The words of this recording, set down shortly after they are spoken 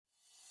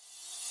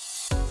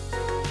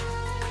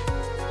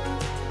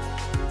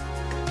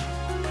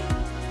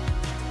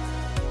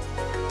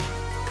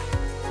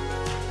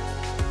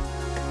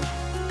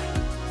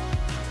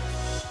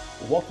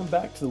Welcome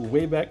back to the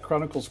Wayback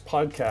Chronicles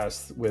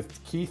podcast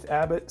with Keith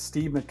Abbott,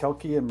 Steve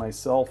McKelkey, and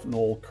myself,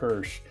 Noel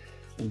Kirsch.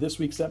 In this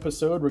week's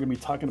episode, we're going to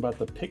be talking about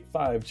the Pick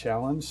 5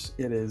 Challenge.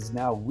 It is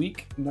now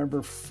week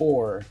number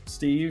 4.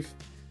 Steve,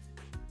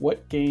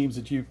 what games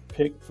did you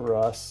pick for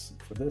us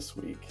for this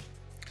week?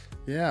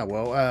 Yeah,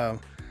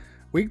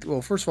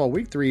 first of all,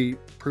 week 3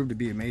 proved to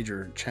be a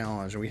major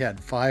challenge. We had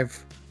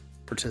 5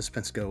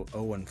 participants go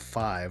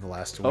 0-5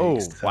 last week. Oh,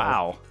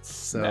 wow.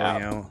 So,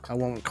 I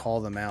won't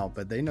call them out,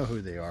 but they know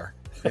who they are.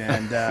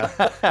 And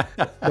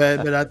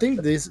but I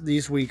think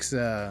this week's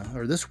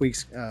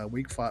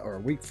week 5 or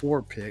week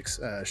 4 picks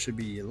should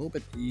be a little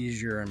bit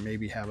easier and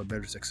maybe have a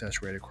better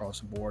success rate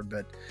across the board.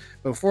 But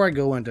before I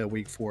go into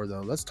week 4,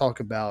 though, let's talk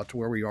about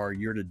where we are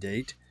year to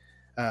date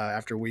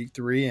after week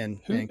 3.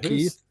 And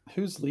Keith,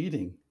 who's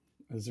leading?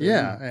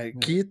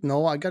 Keith,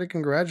 Noel, I got to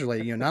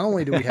congratulate you. Not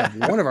only do we have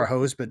one of our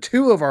hosts, but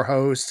 2 of our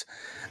hosts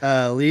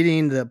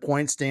leading the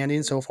point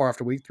standing so far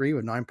after week 3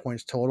 with 9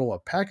 points total. A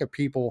pack of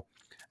people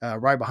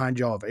right behind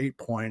y'all of 8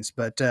 points,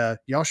 but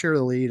y'all share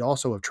the lead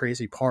also of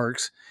Tracy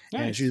Parks.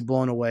 Nice. And she's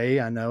blown away.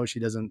 I know she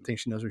doesn't think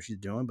she knows what she's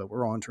doing, but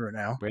we're on to her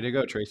now. Way to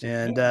go, Tracy.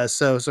 And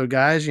so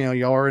guys,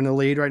 y'all are in the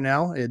lead right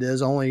now. It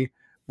is only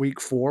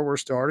week 4 we're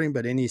starting,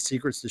 but any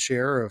secrets to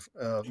share of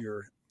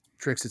your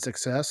tricks of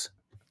success?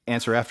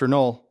 Answer after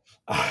Noel.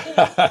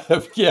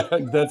 Yeah,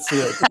 that's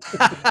it.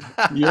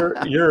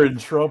 You're in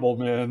trouble,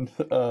 man.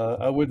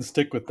 I wouldn't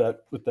stick with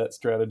that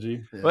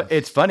strategy. Yeah. But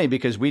it's funny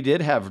because we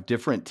did have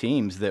different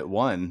teams that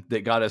won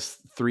that got us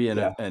 3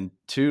 and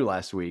 2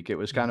 last week. It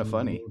was kind of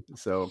funny.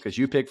 So because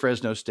you picked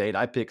Fresno State,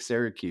 I picked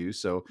Syracuse.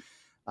 So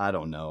I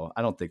don't know.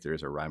 I don't think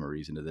there's a rhyme or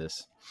reason to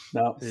this.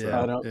 No,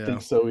 I don't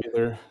think so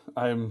either.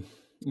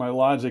 My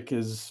logic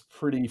is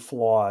pretty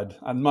flawed.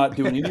 I'm not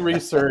doing any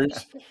research.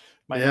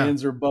 My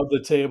hands are above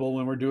the table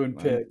when we're doing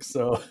picks.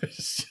 So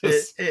it's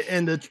just...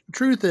 and the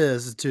truth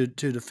is to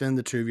defend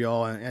the two of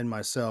y'all and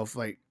myself,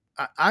 like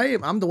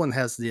I'm the one that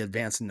has the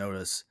advance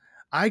notice.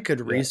 I could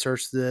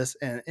research this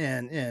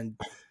and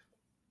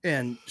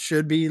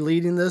should be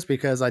leading this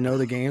because I know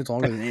the games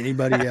longer than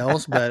anybody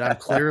else, but I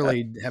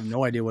clearly have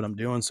no idea what I'm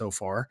doing so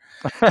far.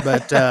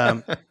 But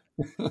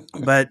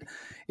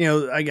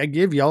I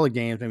give y'all the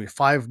games maybe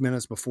 5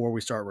 minutes before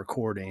we start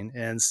recording,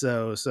 and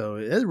so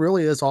it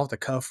really is off the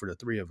cuff for the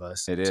 3 of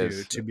us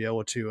to be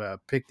able to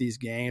pick these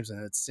games,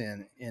 and it's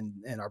and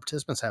our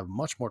participants have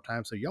much more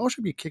time. So y'all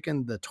should be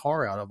kicking the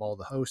tar out of all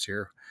the hosts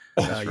here.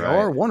 Y'all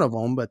are one of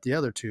them, but the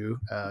other 2,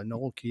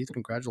 Noel, Keith,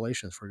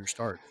 congratulations for your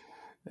start.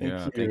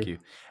 Thank you.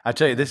 I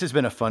tell you, this has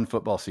been a fun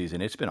football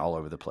season. It's been all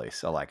over the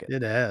place. I like it.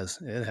 It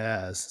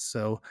has.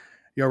 So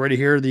y'all ready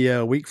to hear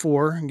the week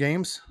 4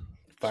 games?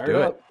 Fire it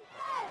up.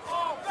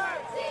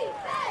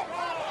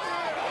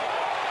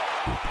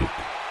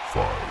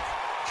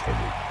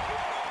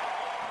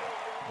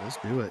 Let's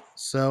do it.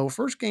 So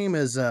first game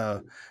is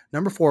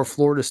number 4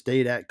 Florida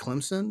State at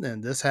Clemson,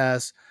 and this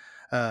has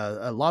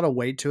a lot of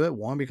weight to it.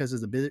 1, because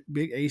it's a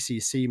big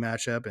ACC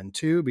matchup, and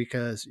 2,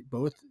 because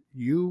both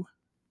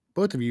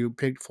of you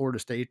picked Florida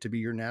State to be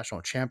your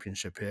national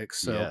championship pick.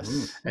 So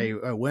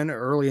a win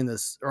early in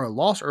this or a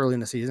loss early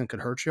in the season could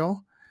hurt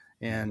y'all,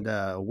 and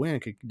a win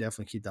could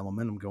definitely keep that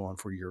momentum going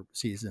for your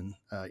season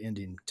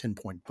ending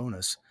 10-point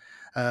bonus.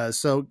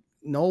 So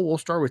Noel, we'll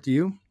start with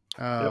you.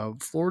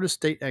 Florida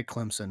State at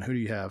Clemson. Who do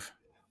you have?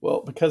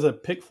 Well, because I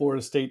picked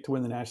Florida State to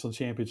win the national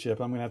championship,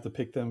 I'm going to have to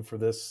pick them for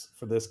this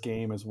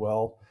game as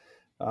well.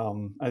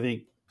 I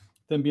think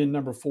them being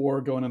number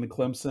 4 going into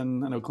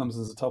Clemson. I know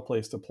Clemson's a tough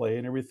place to play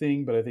and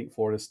everything, but I think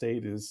Florida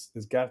State has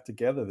got it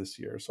together this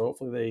year. So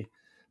hopefully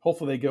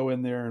they go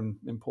in there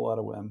and pull out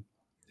a win.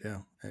 Yeah,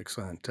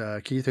 excellent.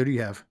 Keith, who do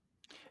you have?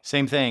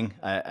 Same thing.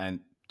 I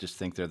just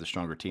think they're the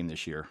stronger team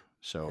this year.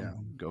 So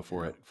go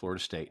for it,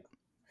 Florida State.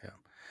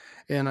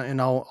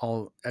 And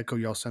I'll echo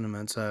y'all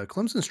sentiments.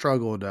 Clemson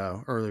struggled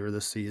earlier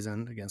this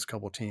season against a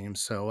couple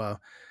teams, so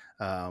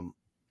I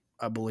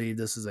believe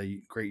this is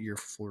a great year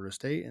for Florida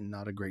State and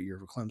not a great year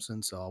for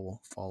Clemson. So I will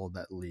follow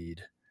that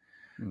lead.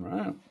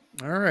 All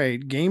right.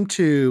 Game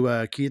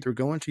 2, Keith. We're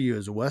going to you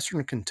as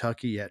Western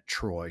Kentucky at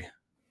Troy.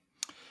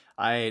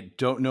 I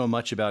don't know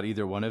much about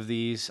either one of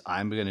these.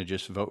 I'm going to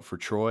just vote for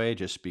Troy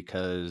just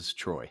because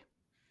Troy.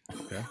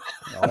 Okay.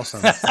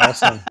 Awesome.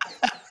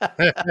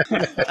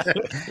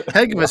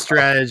 Heck of a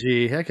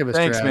strategy.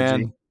 Thanks,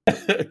 man.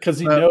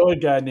 Because you know a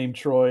guy named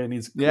Troy, and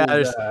he's a cool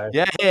guy.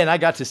 Hey, and I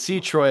got to see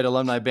Troy at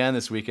Alumni Band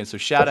this weekend. So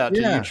shout out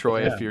to you,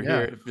 Troy, if you're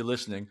here, if you're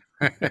listening.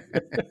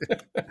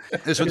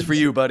 This one's for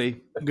you,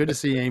 buddy. Good to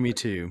see Amy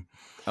too.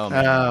 Oh,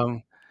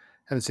 man.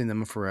 Haven't seen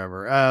them in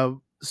forever.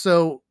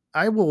 So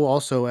I will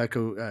also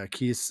echo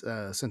Keith's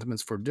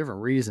sentiments for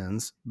different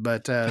reasons,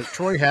 but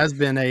Troy has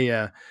been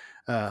a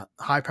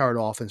high-powered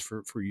offense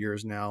for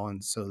years now,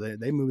 and so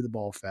they move the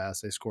ball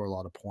fast. They score a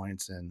lot of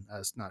points, and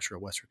I'm not sure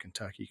Western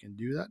Kentucky can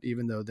do that,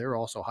 even though they're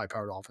also a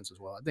high-powered offense as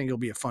well. I think it'll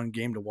be a fun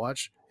game to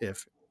watch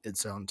if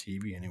it's on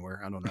TV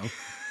anywhere. I don't know.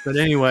 But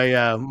anyway,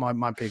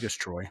 my pick is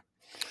Troy.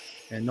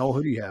 And Noel,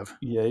 who do you have?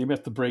 Yeah, you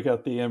have to break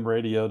out the AM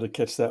radio to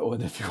catch that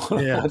one if you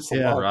want to watch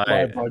the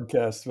live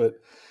broadcast. But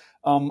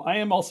I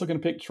am also going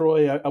to pick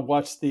Troy. I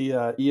watched the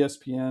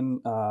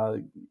ESPN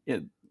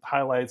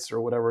highlights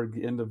or whatever,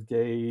 the end of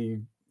day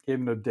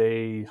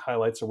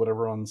highlights or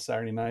whatever on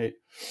Saturday night,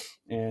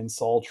 and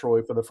saw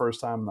Troy for the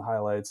first time in the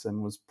highlights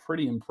and was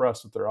pretty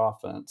impressed with their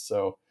offense.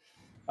 So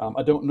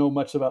I don't know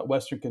much about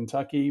Western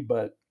Kentucky,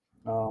 but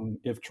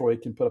if Troy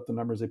can put up the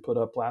numbers they put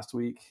up last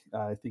week,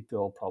 I think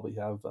they'll probably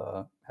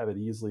have it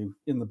easily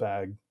in the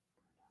bag.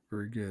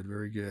 Very good,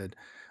 very good.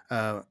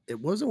 It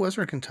wasn't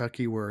Western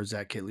Kentucky where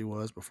Zach Kitley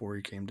was before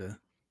he came to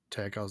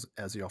Tech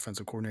as the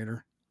offensive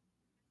coordinator.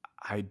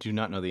 I do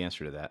not know the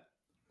answer to that.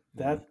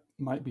 That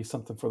might be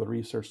something for the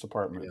research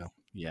department. Yeah.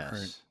 Yes.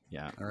 Right.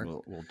 Yeah. All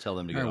right. We'll tell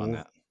them to get on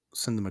that.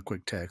 Send them a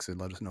quick text and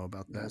let us know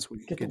about that as we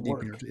get to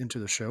deeper into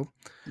the show.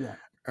 Yeah.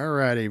 All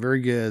righty.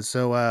 Very good.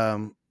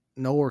 So,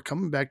 Noel, we're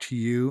coming back to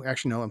you.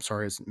 Actually, no, I'm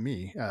sorry. It's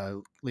me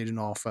leading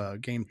off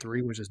game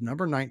 3, which is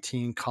number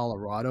 19,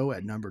 Colorado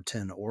at number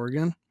 10,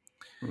 Oregon.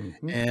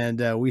 Mm-hmm.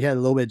 And we had a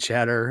little bit of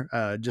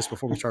chatter just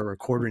before we started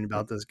recording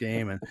about this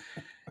game. And,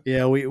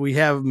 yeah, we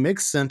have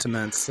mixed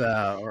sentiments,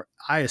 or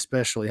I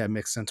especially have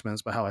mixed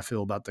sentiments about how I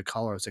feel about the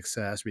Colorado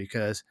success,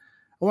 because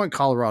I want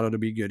Colorado to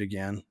be good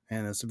again,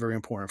 and it's very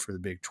important for the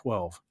Big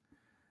 12.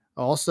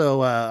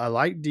 Also, I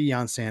like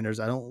Deion Sanders.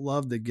 I don't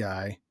love the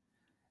guy,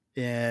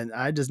 and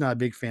I'm just not a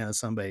big fan of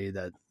somebody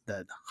that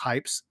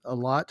hypes a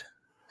lot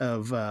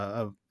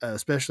of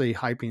especially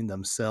hyping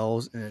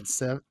themselves, and it's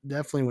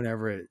definitely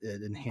whenever it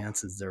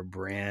enhances their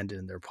brand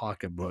and their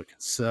pocketbook.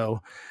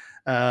 So,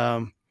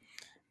 anywho,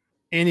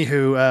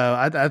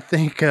 I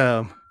think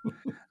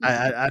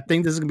I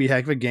think this is gonna be a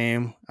heck of a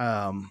game.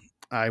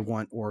 I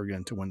want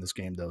Oregon to win this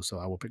game though, so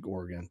I will pick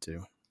Oregon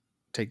to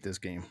take this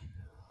game.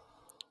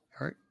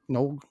 All right,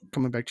 Noel,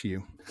 coming back to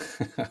you.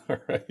 All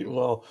right.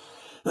 Well,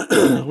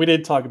 we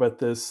did talk about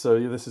this, so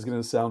this is going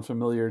to sound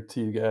familiar to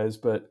you guys,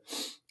 but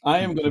I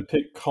am going to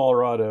pick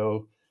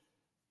Colorado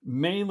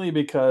mainly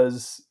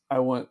because I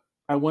want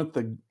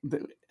the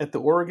at the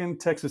Oregon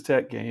Texas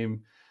Tech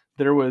game,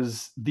 there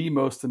was the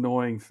most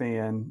annoying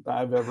fan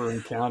I've ever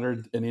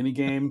encountered in any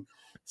game,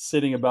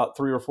 sitting about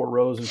 3 or 4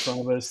 rows in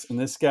front of us, and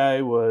this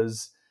guy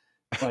was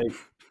like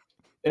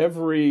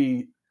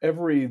every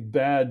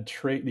bad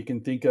trait you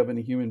can think of in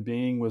a human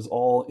being was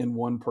all in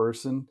one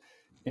person,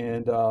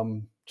 and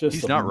just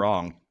he's not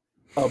wrong.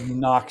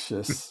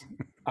 Obnoxious.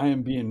 I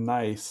am being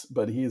nice,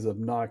 but he's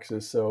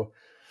obnoxious. So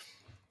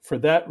for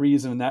that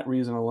reason and that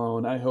reason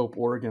alone, I hope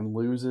Oregon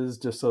loses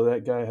just so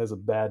that guy has a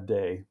bad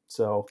day.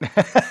 So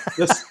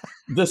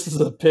this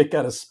is a pick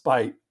out of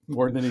spite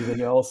more than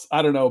anything else.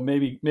 I don't know.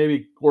 Maybe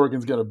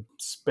Oregon's going to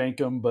spank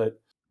him,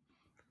 but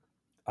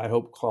I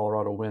hope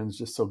Colorado wins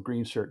just so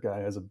green shirt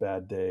guy has a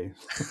bad day.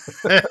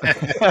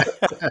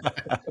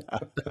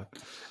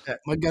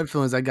 My gut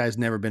feeling is that guy's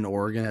never been to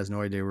Oregon, has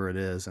no idea where it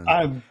is. And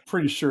I'm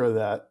pretty sure of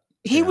that.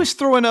 He was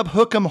throwing up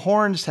hook 'em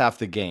horns half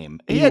the game.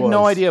 He had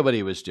no idea what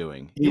he was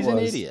doing. He's an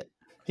idiot.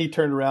 He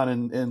turned around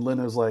and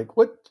Lynn was like,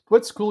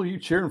 what school are you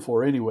cheering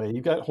for anyway?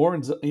 You got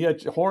horns. You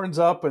got horns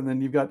up, and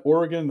then you've got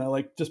Oregon. I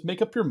like, just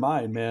make up your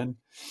mind, man.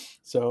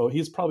 So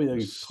he's probably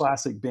a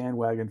classic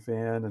bandwagon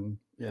fan, and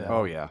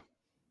Oh yeah.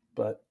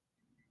 But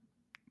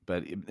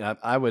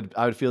I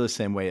would feel the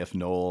same way if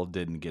Noel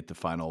didn't get the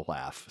final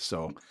laugh.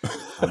 So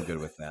I'm good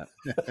with that.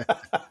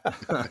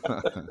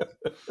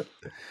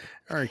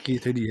 All right,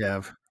 Keith, who do you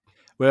have?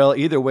 Well,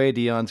 either way,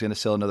 Deion's going to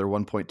sell another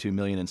 1.2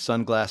 million in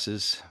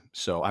sunglasses,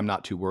 so I'm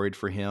not too worried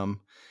for him.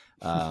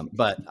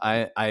 But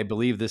I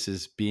believe this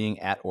is being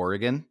at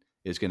Oregon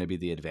is going to be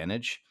the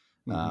advantage.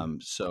 Mm-hmm.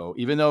 So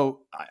even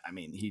though I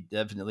mean he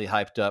definitely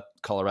hyped up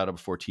Colorado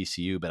before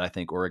TCU, but I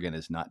think Oregon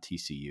is not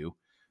TCU,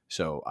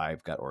 so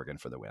I've got Oregon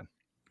for the win.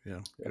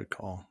 Yeah, good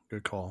call.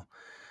 Good call.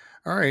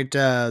 All right,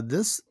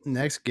 this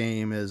next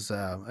game is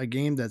a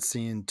game that's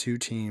seeing 2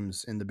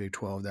 teams in the Big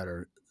 12 that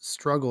are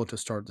struggle to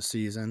start the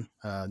season.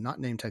 Not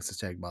named Texas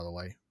Tech, by the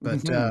way,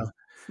 but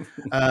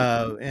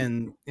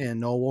and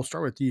Noel, we'll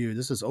start with you.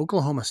 This is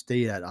Oklahoma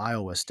State at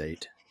Iowa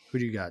State. Who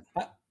do you got?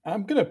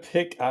 I'm gonna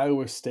pick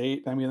Iowa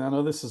State. I mean, I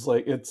know this is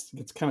like it's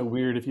kind of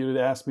weird. If you had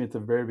asked me at the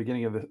very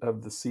beginning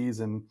of the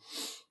season,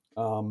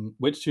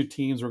 which 2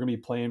 teams were going to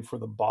be playing for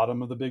the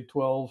bottom of the Big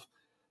 12,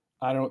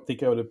 I don't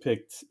think I would have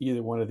picked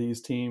either one of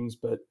these teams.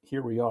 But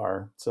here we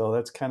are. So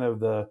that's kind of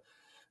the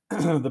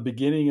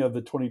beginning of the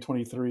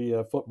 2023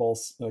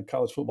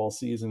 college football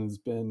season has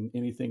been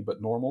anything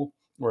but normal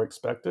or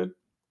expected.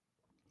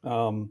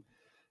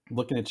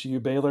 Looking at you,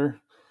 Baylor.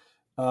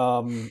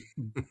 But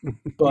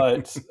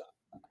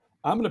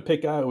I'm going to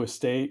pick Iowa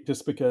State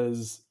just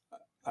because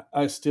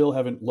I still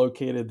haven't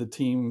located the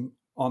team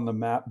on the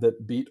map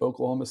that beat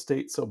Oklahoma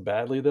State so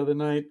badly the other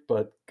night.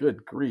 But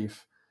good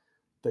grief,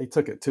 they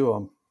took it to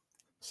them.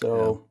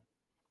 So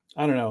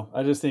I don't know.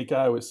 I just think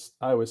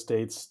Iowa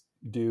State's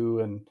due,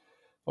 and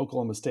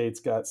Oklahoma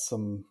State's got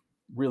some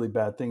really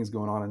bad things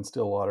going on in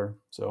Stillwater.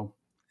 So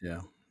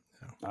yeah.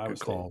 Iowa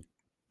State. All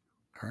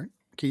right,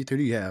 Keith, who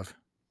do you have?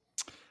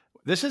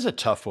 This is a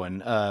tough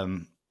one.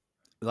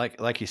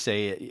 Like you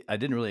say, I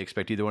didn't really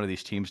expect either one of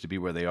these teams to be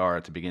where they are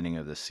at the beginning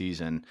of the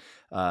season.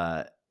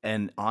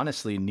 And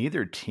honestly,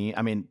 neither team,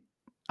 I mean,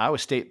 Iowa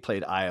State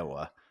played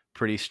Iowa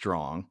pretty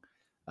strong,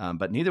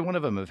 but neither one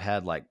of them have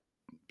had like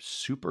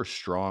super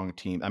strong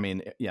team. I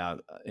mean, yeah,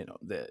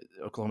 the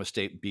Oklahoma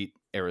State beat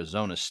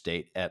Arizona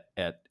State at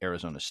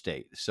Arizona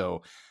State.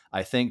 So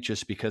I think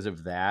just because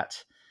of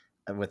that,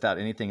 without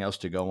anything else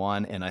to go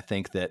on, and I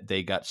think that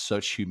they got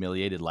such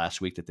humiliated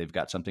last week that they've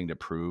got something to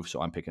prove.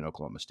 So I'm picking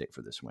Oklahoma State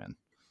for this win.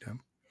 Okay.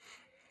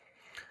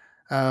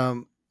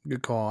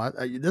 Good call.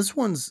 This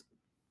one's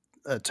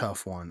a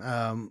tough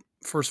one.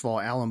 First of all,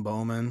 Alan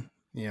Bowman.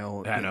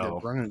 I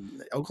know.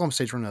 Oklahoma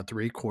State's running a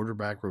 3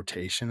 quarterback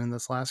rotation in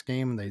this last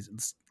game, and they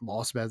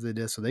lost as they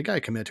did. So they got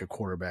to commit to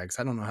quarterbacks.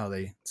 I don't know how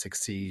they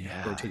succeed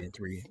rotating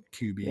 3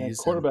 QBs. Yeah,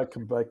 quarterback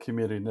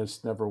committee.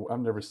 I've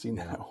never seen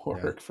that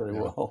work very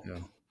well. Yeah.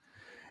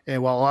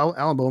 And while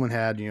Alan Bowman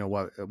had,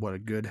 what a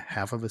good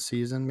half of a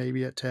season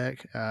maybe at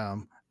Tech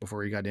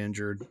before he got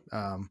injured.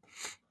 I'm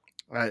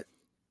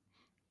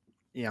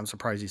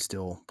surprised he's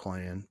still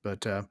playing.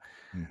 But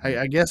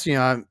I guess,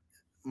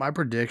 my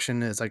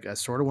prediction is like I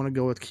sort of want to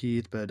go with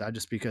Keith, but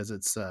just because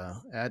it's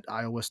at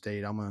Iowa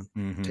State, I'm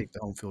going to take the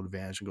home field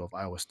advantage and go with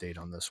Iowa State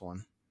on this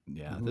one.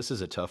 Yeah, this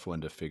is a tough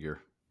one to figure.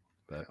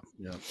 But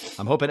yeah.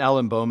 I'm hoping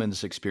Alan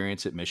Bowman's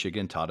experience at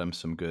Michigan taught him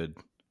some good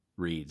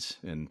reads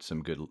and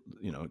some good,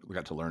 we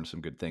got to learn some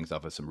good things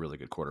off of some really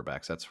good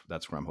quarterbacks.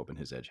 That's where I'm hoping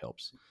his edge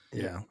helps.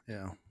 Yeah.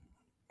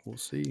 We'll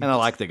see. And I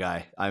like the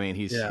guy. I mean,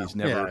 he's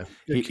never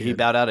he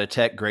bowed out of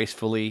Tech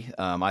gracefully.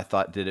 I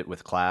thought did it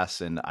with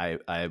class, and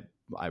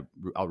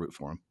I'll root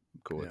for him.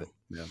 I'm cool with it.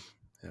 Yeah.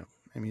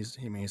 I mean,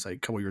 he's like a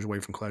couple years away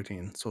from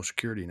collecting Social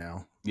Security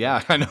now.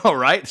 Yeah, I know,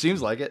 right?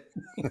 Seems like it.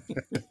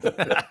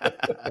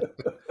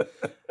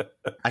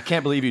 I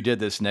can't believe you did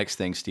this next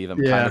thing, Steve.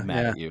 I'm kind of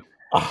mad at you.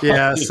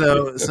 Yeah.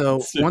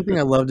 So one thing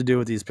I love to do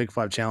with these Pick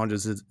 5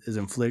 challenges is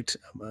inflict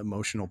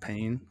emotional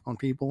pain on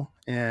people,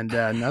 and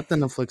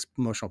nothing inflicts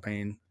emotional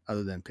pain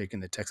other than picking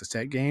the Texas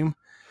Tech game.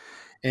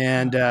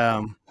 And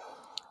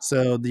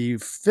so the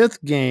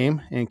 5th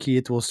game, and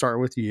Keith, we'll start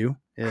with you,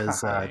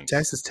 is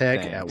Texas Tech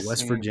at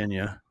West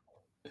Virginia.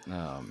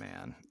 Oh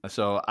man.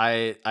 So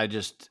I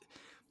just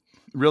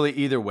really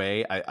either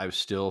way, I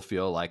still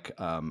feel like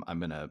I'm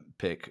going to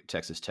pick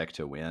Texas Tech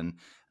to win.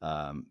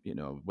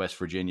 West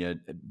Virginia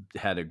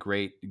had a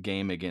great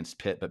game against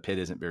Pitt, but Pitt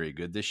isn't very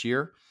good this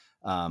year.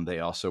 They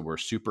also were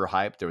super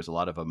hyped. There was a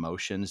lot of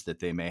emotions that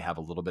they may have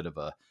a little bit of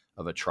a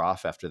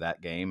trough after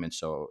that game. And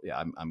so,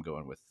 yeah, I'm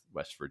going with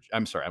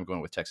I'm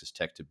going with Texas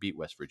Tech to beat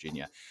West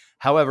Virginia.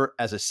 However,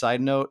 as a side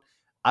note,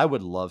 I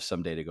would love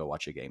someday to go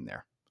watch a game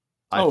there.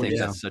 I think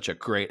that's such a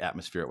great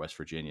atmosphere at West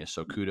Virginia.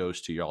 So kudos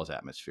to y'all's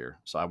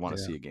atmosphere. So I want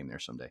to see a game there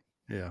someday.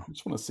 Yeah. You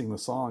just want to sing the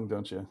song,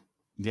 don't you?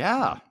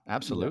 Yeah,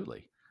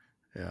 absolutely.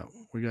 Yeah.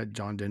 We got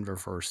John Denver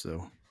first,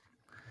 though.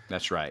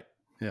 That's right.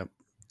 Yep.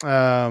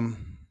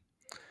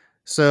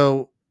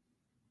 So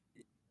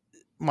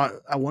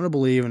I want to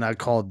believe, and I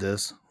called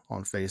this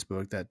on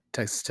Facebook, that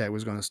Texas Tech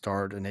was going to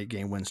start an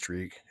 8-game win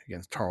streak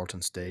against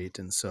Tarleton State.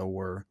 And so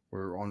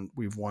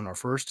we've won our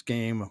first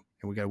game,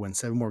 and we got to win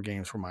 7 more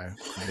games for my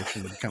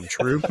prediction to become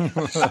true.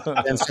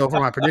 And so for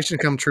my prediction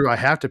to come true, I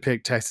have to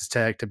pick Texas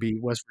Tech to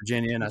beat West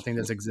Virginia. And I think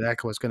that's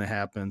exactly what's going to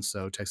happen.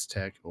 So Texas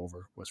Tech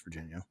over West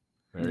Virginia.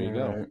 There you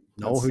go. Right.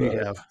 Noel, who do you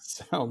have?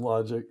 Sound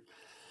logic.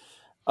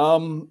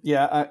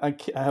 I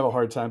have a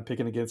hard time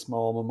picking against my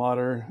alma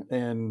mater,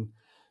 and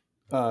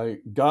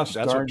that's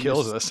what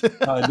kills us.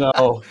 I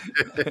know.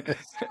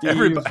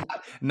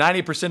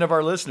 90% of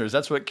our listeners,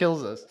 that's what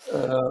kills us.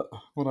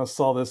 When I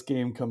saw this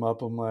game come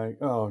up, I'm like,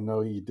 oh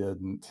no, you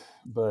didn't,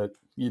 but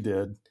you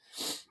did.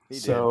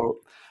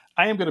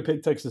 I am going to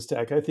pick Texas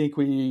Tech. I think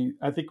we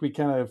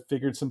kind of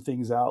figured some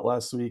things out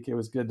last week. It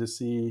was good to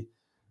see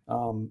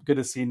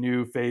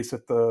new face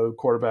at the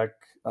quarterback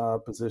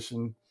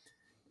position,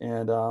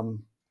 and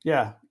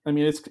I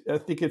mean, I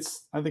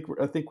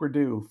think we're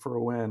due for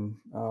a win.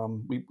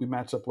 We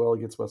match up well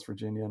against West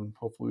Virginia, and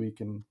hopefully we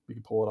can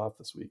pull it off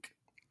this week.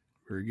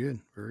 Very good,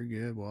 very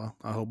good. Well,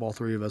 I hope all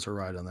 3 of us are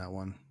right on that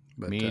one.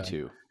 But, me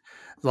too.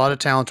 A lot of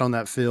talent on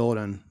that field,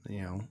 and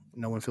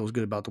no one feels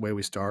good about the way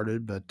we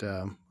started. But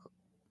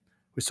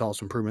we saw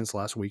some improvements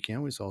last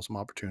weekend. We saw some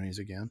opportunities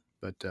again.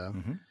 But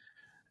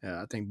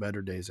I think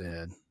better days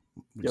ahead.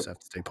 We just have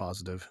to stay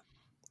positive.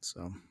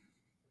 So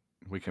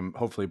we can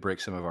hopefully break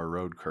some of our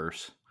road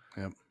curse.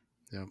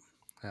 Yep,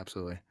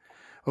 absolutely.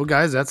 Well,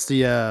 guys, that's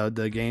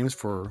the games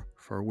for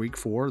week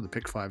 4, the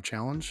Pick 5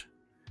 challenge.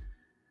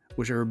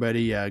 Wish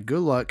everybody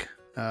good luck.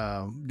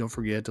 Don't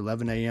forget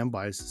 11 a.m.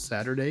 by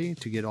Saturday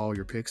to get all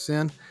your picks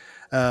in.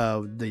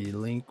 The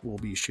link will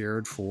be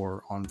shared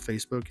on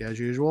Facebook as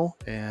usual,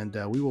 and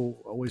we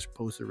will always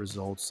post the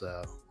results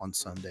on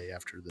Sunday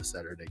after the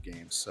Saturday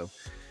games. So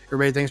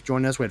everybody, thanks for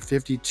joining us. We had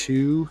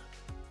 52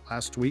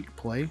 last week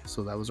play,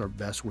 so that was our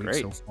best week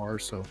so far.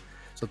 So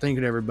thank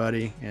you to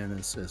everybody, and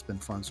it's been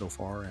fun so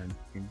far. And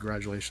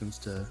congratulations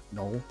to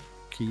Noel,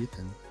 Keith,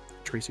 and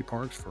Tracy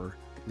Parks for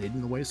leading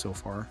the way so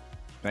far.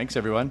 Thanks,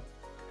 everyone.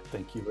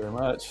 Thank you very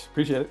much.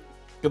 Appreciate it.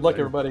 Good luck,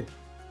 everybody.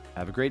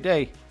 Have a great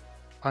day.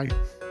 Bye.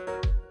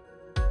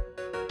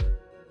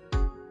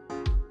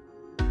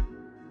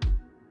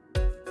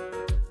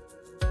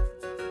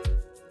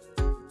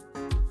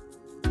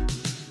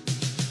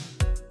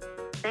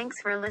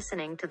 Thanks for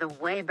listening to the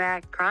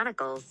Wayback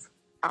Chronicles.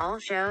 All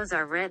shows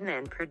are written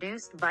and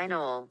produced by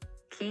Noel,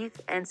 Keith,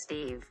 and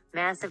Steve.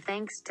 Massive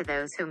thanks to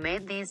those who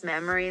made these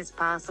memories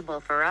possible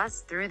for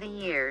us through the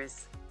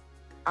years.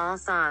 All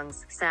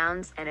songs,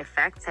 sounds, and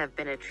effects have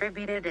been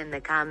attributed in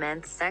the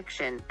comments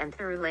section and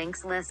through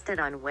links listed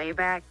on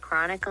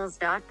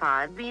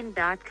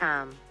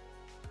waybackchronicles.podbean.com.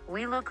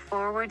 We look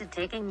forward to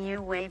taking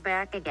you way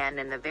back again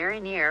in the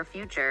very near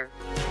future.